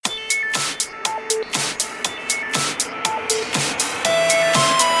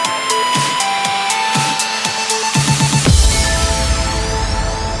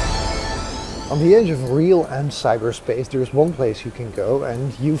On the edge of real and cyberspace, there's one place you can go,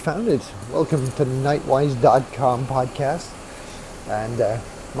 and you found it. Welcome to the Nightwise.com podcast. And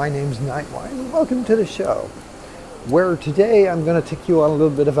my name's Nightwise, and welcome to the show, where today I'm going to take you on a little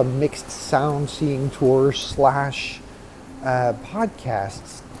bit of a mixed sound seeing tour slash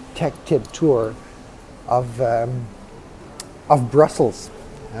podcast tech tip tour of Brussels.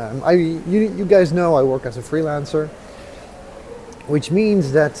 You guys know I work as a freelancer, which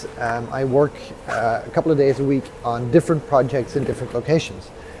means that I work a couple of days a week on different projects in different locations.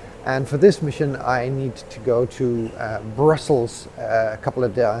 And for this mission, I need to go to Brussels a couple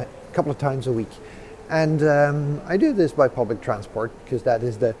of times a week. And I do this by public transport because that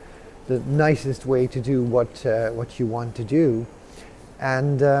is the nicest way to do what you want to do.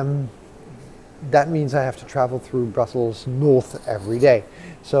 And that means I have to travel through Brussels North every day.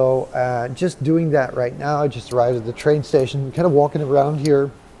 So just doing that right now, I just arrived at the train station, kind of walking around here.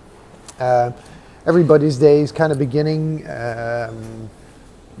 Everybody's day is kind of beginning.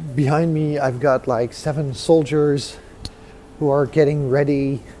 Behind me, I've got like 7 soldiers who are getting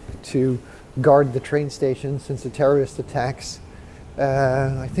ready to guard the train station since the terrorist attacks.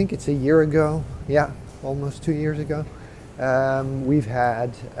 I think it's a year ago. Yeah, almost 2 years ago. We've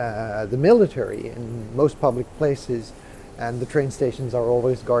had the military in most public places, and the train stations are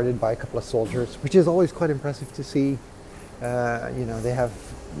always guarded by a couple of soldiers, which is always quite impressive to see. They have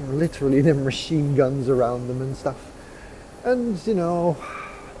literally the machine guns around them and stuff. And,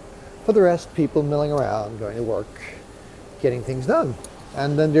 for the rest, people milling around, going to work, getting things done.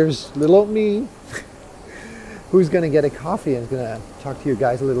 And then there's little old me, who's going to get a coffee and is going to talk to you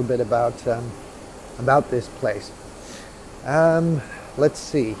guys a little bit about this place. Let's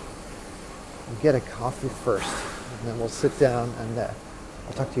see. We'll get a coffee first, and then we'll sit down and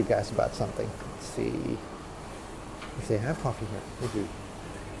I'll talk to you guys about something. Let's see if they have coffee here. They do.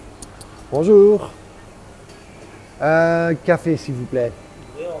 Bonjour. Café, s'il vous plaît.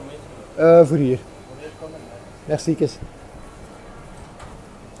 Voor hier. Merci, Kes.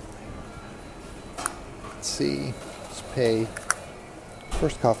 Let's see. Let's pay.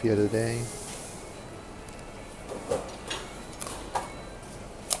 First coffee of the day.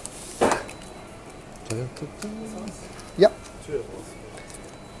 Ja.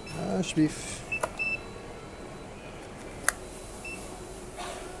 Alsjeblieft.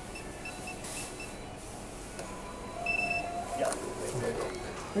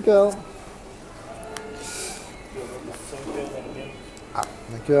 Dankjewel.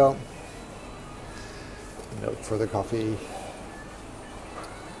 Dankjewel. Note for the coffee.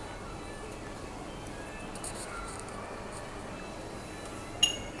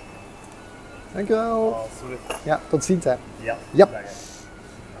 Dankjewel. Ja, tot ziens hè. Ja. Yep.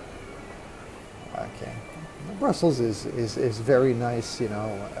 Okay. Brussels is very nice,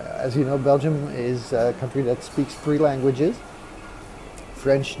 as you know, Belgium is a country that speaks 3 languages.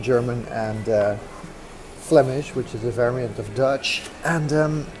 French, German, and Flemish, which is a variant of Dutch.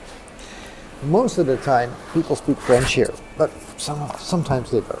 And most of the time, people speak French here, but sometimes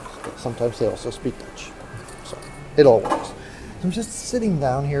they don't. Sometimes they also speak Dutch. So it all works. So I'm just sitting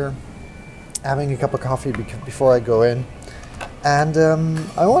down here, having a cup of coffee before I go in, and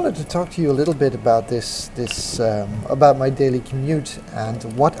I wanted to talk to you a little bit about this about my daily commute and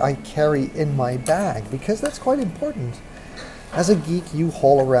what I carry in my bag, because that's quite important. As a geek, you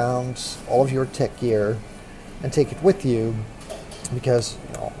haul around all of your tech gear and take it with you because,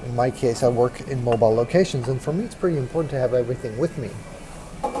 in my case, I work in mobile locations, and for me it's pretty important to have everything with me.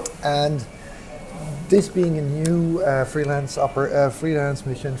 And this being a new freelance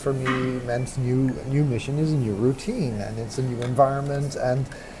mission for me meant new mission is a new routine, and it's a new environment, and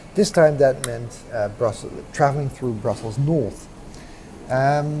this time that meant traveling through Brussels North.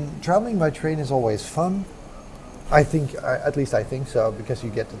 Traveling by train is always fun. At least I think so, because you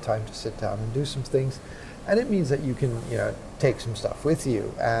get the time to sit down and do some things, and it means that you can, take some stuff with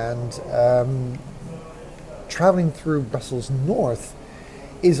you. And traveling through Brussels North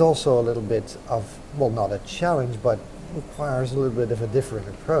is also a little bit of, not a challenge, but requires a little bit of a different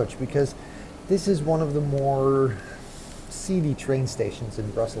approach, because this is one of the more seedy train stations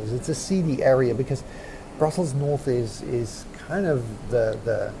in Brussels. It's a seedy area because Brussels North is kind of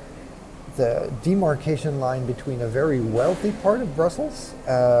the demarcation line between a very wealthy part of Brussels,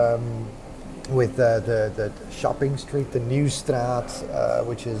 with the shopping street, the Nieuwstraat,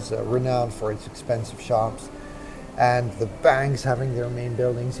 which is renowned for its expensive shops, and the banks having their main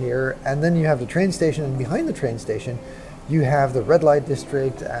buildings here. And then you have the train station, and behind the train station you have the red light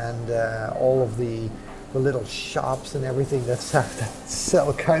district and all of the little shops and everything that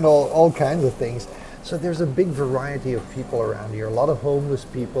sell all kinds of things So there's a big variety of people around here, a lot of homeless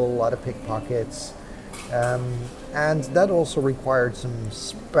people, a lot of pickpockets, um, and that also required some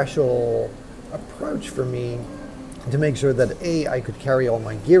special approach for me to make sure that A, I could carry all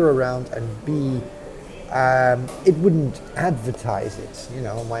my gear around, and B, it wouldn't advertise it. You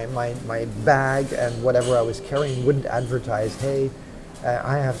know, my bag and whatever I was carrying wouldn't advertise, hey,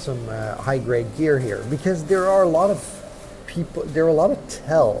 I have some high grade gear here. Because there are a lot of people, there are a lot of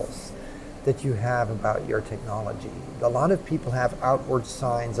tells that you have about your technology. A lot of people have outward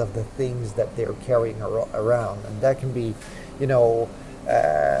signs of the things that they're carrying around. And that can be, you know,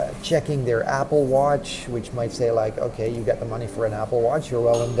 checking their Apple Watch, which might say like, okay, you got the money for an Apple Watch, you're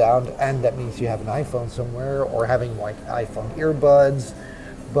well endowed, and that means you have an iPhone somewhere, or having like iPhone earbuds,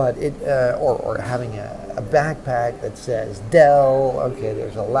 but or having a backpack that says Dell. Okay,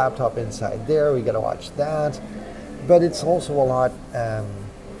 there's a laptop inside there. We got to watch that, but it's also a lot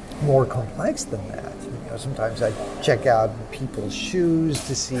more complex than that. You know, sometimes I check out people's shoes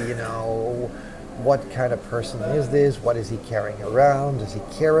to see, you know, what kind of person is this? What is he carrying around? Does he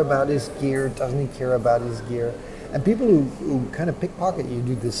care about his gear? Doesn't he care about his gear? And people who kind of pickpocket you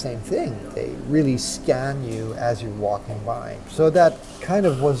do the same thing. They really scan you as you're walking by. So that kind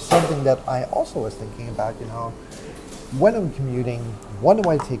of was something that I also was thinking about, you know, when I'm commuting, what do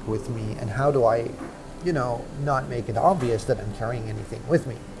I take with me, and how do I, you know, not make it obvious that I'm carrying anything with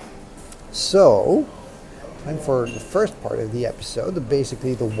me? So, time for the first part of the episode,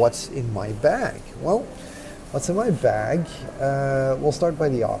 basically the what's in my bag. Well, what's in my bag? We'll start by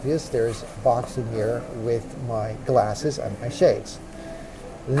the obvious. There's a box in here with my glasses and my shades.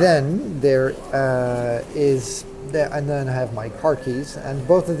 Then there and then I have my car keys, and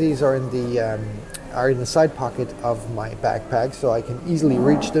both of these are in the side pocket of my backpack, so I can easily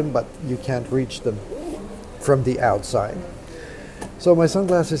reach them, but you can't reach them from the outside. So my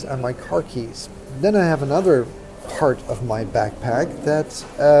sunglasses and my car keys. Then I have another part of my backpack that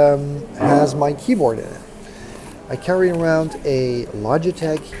has my keyboard in it. I carry around a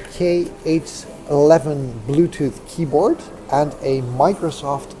Logitech K811 Bluetooth keyboard and a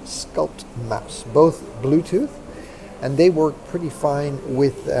Microsoft Sculpt mouse, both Bluetooth, and they work pretty fine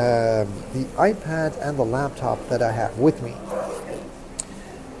with the iPad and the laptop that I have with me.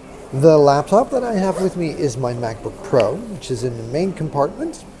 The laptop that I have with me is my MacBook Pro, which is in the main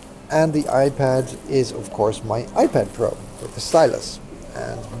compartment. And the iPad is, of course, my iPad Pro with the stylus.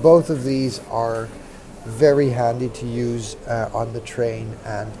 And both of these are very handy to use on the train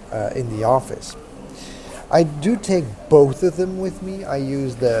and in the office. I do take both of them with me. I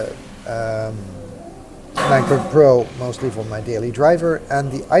use the MacBook Pro mostly for my daily driver,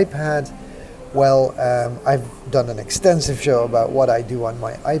 and the iPad, well, I've done an extensive show about what I do on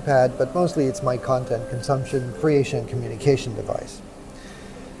my iPad, but mostly it's my content consumption, creation, and communication device.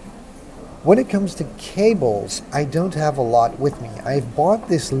 When it comes to cables, I don't have a lot with me. I've bought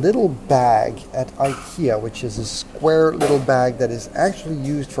this little bag at IKEA, which is a square little bag that is actually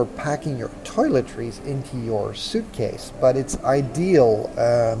used for packing your toiletries into your suitcase, but it's ideal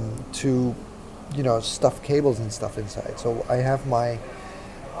to, you know, stuff cables and stuff inside. So I have my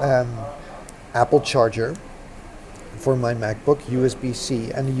Apple charger for my MacBook,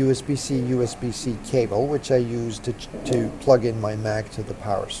 USB-C, and a USB-C cable, which I use to plug in my Mac to the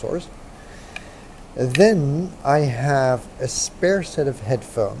power source. Then I have a spare set of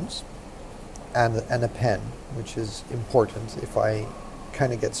headphones and a pen, which is important if I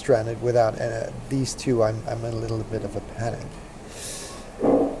kind of get stranded without these two. I'm in a little bit of a panic.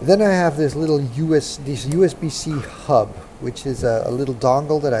 Then I have this little this USB-C hub, which is a little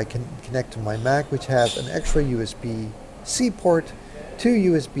dongle that I can connect to my Mac, which has an extra USB-C port,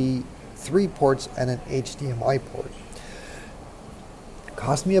 2 USB 3 ports, and an HDMI port. It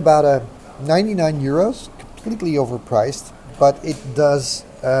cost me about 99 euros, completely overpriced, but it does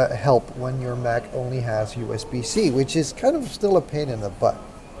help when your Mac only has USB-C, which is kind of still a pain in the butt.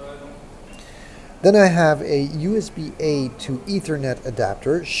 Then I have a USB-A to Ethernet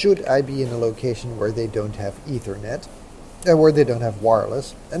adapter, should I be in a location where they don't have Ethernet, where they don't have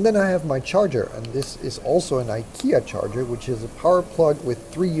wireless. And then I have my charger, and this is also an IKEA charger, which is a power plug with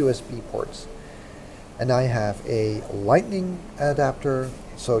 3 USB ports. And I have a Lightning adapter,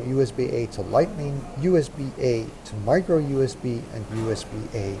 so USB-A to Lightning, USB-A to micro USB, and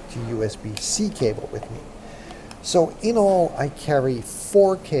USB-A to USB-C cable with me. So in all, I carry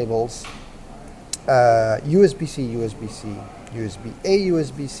 4 cables, USB-C, USB-C, USB-A,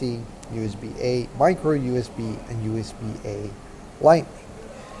 USB-C, USB-A, micro USB, and USB-A Lightning.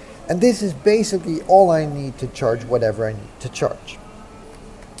 And this is basically all I need to charge whatever I need to charge.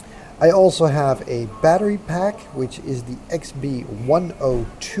 I also have a battery pack, which is the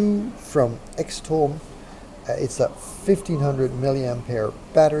XB102 from Extol. It's a 1500 milliampere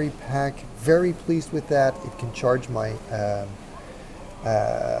battery pack. Very pleased with that. It can charge my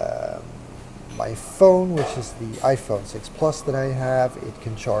my phone, which is the iPhone 6 Plus that I have. It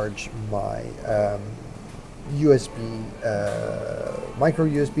can charge my USB, micro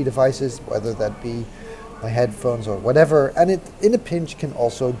USB devices, whether that be my headphones or whatever, and it in a pinch can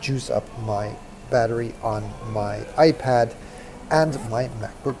also juice up my battery on my iPad and my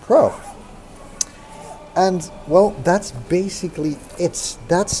MacBook Pro. And well, that's basically it.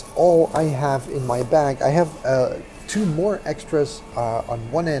 That's all I have in my bag. I have 2 more extras on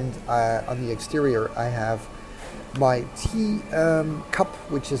one end. On the exterior, I have my tea cup,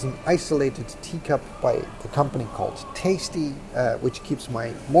 which is an isolated teacup by the company called Tasty, which keeps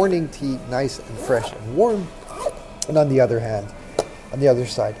my morning tea nice and fresh and warm. And on the other hand, on the other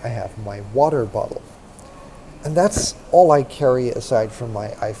side, I have my water bottle. And that's all I carry aside from my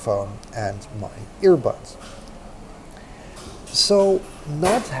iPhone and my earbuds. So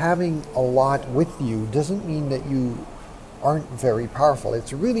not having a lot with you doesn't mean that you aren't very powerful.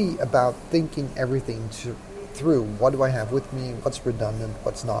 It's really about thinking everything through. What do I have with me? What's redundant?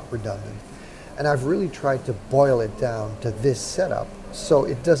 What's not redundant? And I've really tried to boil it down to this setup so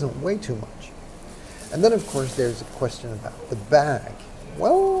it doesn't weigh too much. And then of course there's a question about the bag.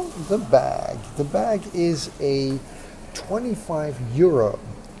 Well, the bag is a 25 euro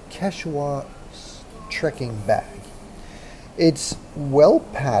Quechua trekking bag. It's well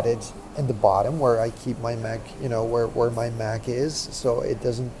padded in the bottom where I keep my Mac, where my Mac is, so it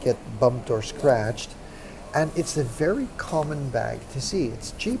doesn't get bumped or scratched. And it's a very common bag to see.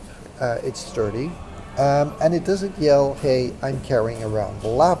 It's cheap, it's sturdy, and it doesn't yell, "Hey, I'm carrying around the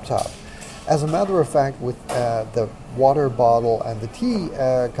laptop." As a matter of fact, with the water bottle and the tea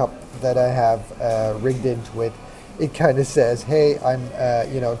cup that I have rigged into it, it kind of says, "Hey, I'm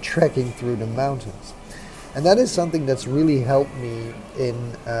trekking through the mountains," and that is something that's really helped me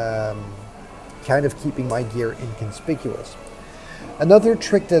in kind of keeping my gear inconspicuous. Another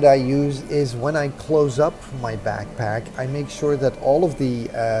trick that I use is when I close up my backpack, I make sure that all of the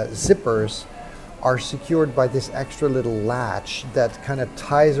zippers are secured by this extra little latch that kind of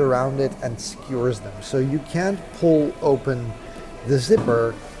ties around it and secures them. So you can't pull open the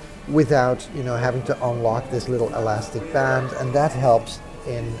zipper without having to unlock this little elastic band, and that helps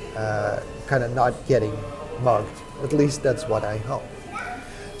in kind of not getting mugged. At least that's what I hope.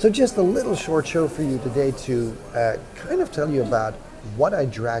 So just a little short show for you today to kind of tell you about what I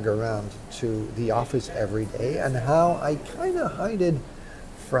drag around to the office every day and how I kind of hide it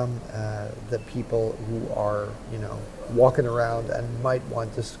from the people who are, walking around and might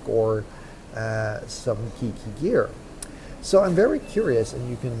want to score some geeky gear. So I'm very curious, and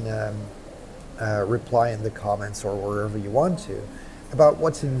you can reply in the comments or wherever you want to, about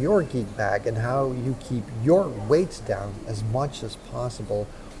what's in your geek bag and how you keep your weight down as much as possible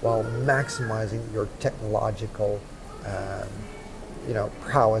while maximizing your technological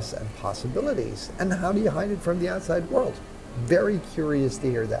prowess and possibilities. And how do you hide it from the outside world? Very curious to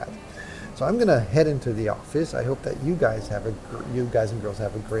hear that. So I'm going to head into the office. I hope that you guys and girls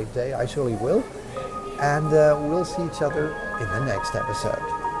have a great day. I surely will. And we'll see each other in the next episode.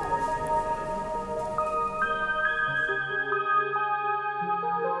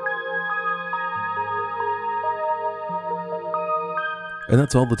 And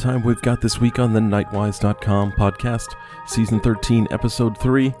that's all the time we've got this week on the Nightwise.com podcast, Season 13, Episode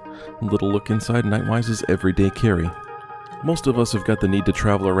 3, a little look inside Nightwise's everyday carry. Most of us have got the need to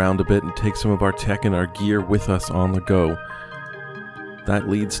travel around a bit and take some of our tech and our gear with us on the go. That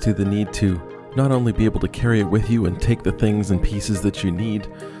leads to the need to not only be able to carry it with you and take the things and pieces that you need,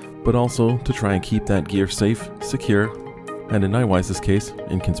 but also to try and keep that gear safe, secure, and in Nightwise's case,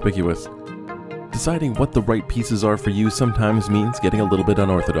 inconspicuous. Deciding what the right pieces are for you sometimes means getting a little bit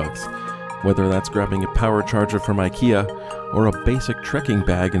unorthodox. Whether that's grabbing a power charger from IKEA or a basic trekking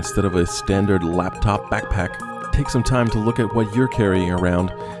bag instead of a standard laptop backpack, take some time to look at what you're carrying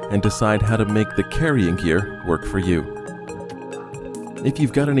around and decide how to make the carrying gear work for you. If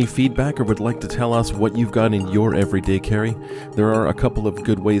you've got any feedback or would like to tell us what you've got in your everyday carry, there are a couple of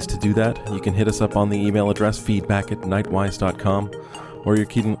good ways to do that. You can hit us up on the email address feedback@nightwise.com. or you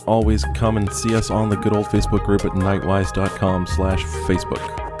can always come and see us on the good old Facebook group at nightwise.com/Facebook.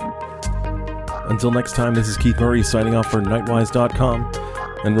 Until next time, this is Keith Murray signing off for nightwise.com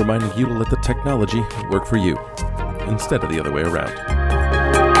and reminding you to let the technology work for you instead of the other way around.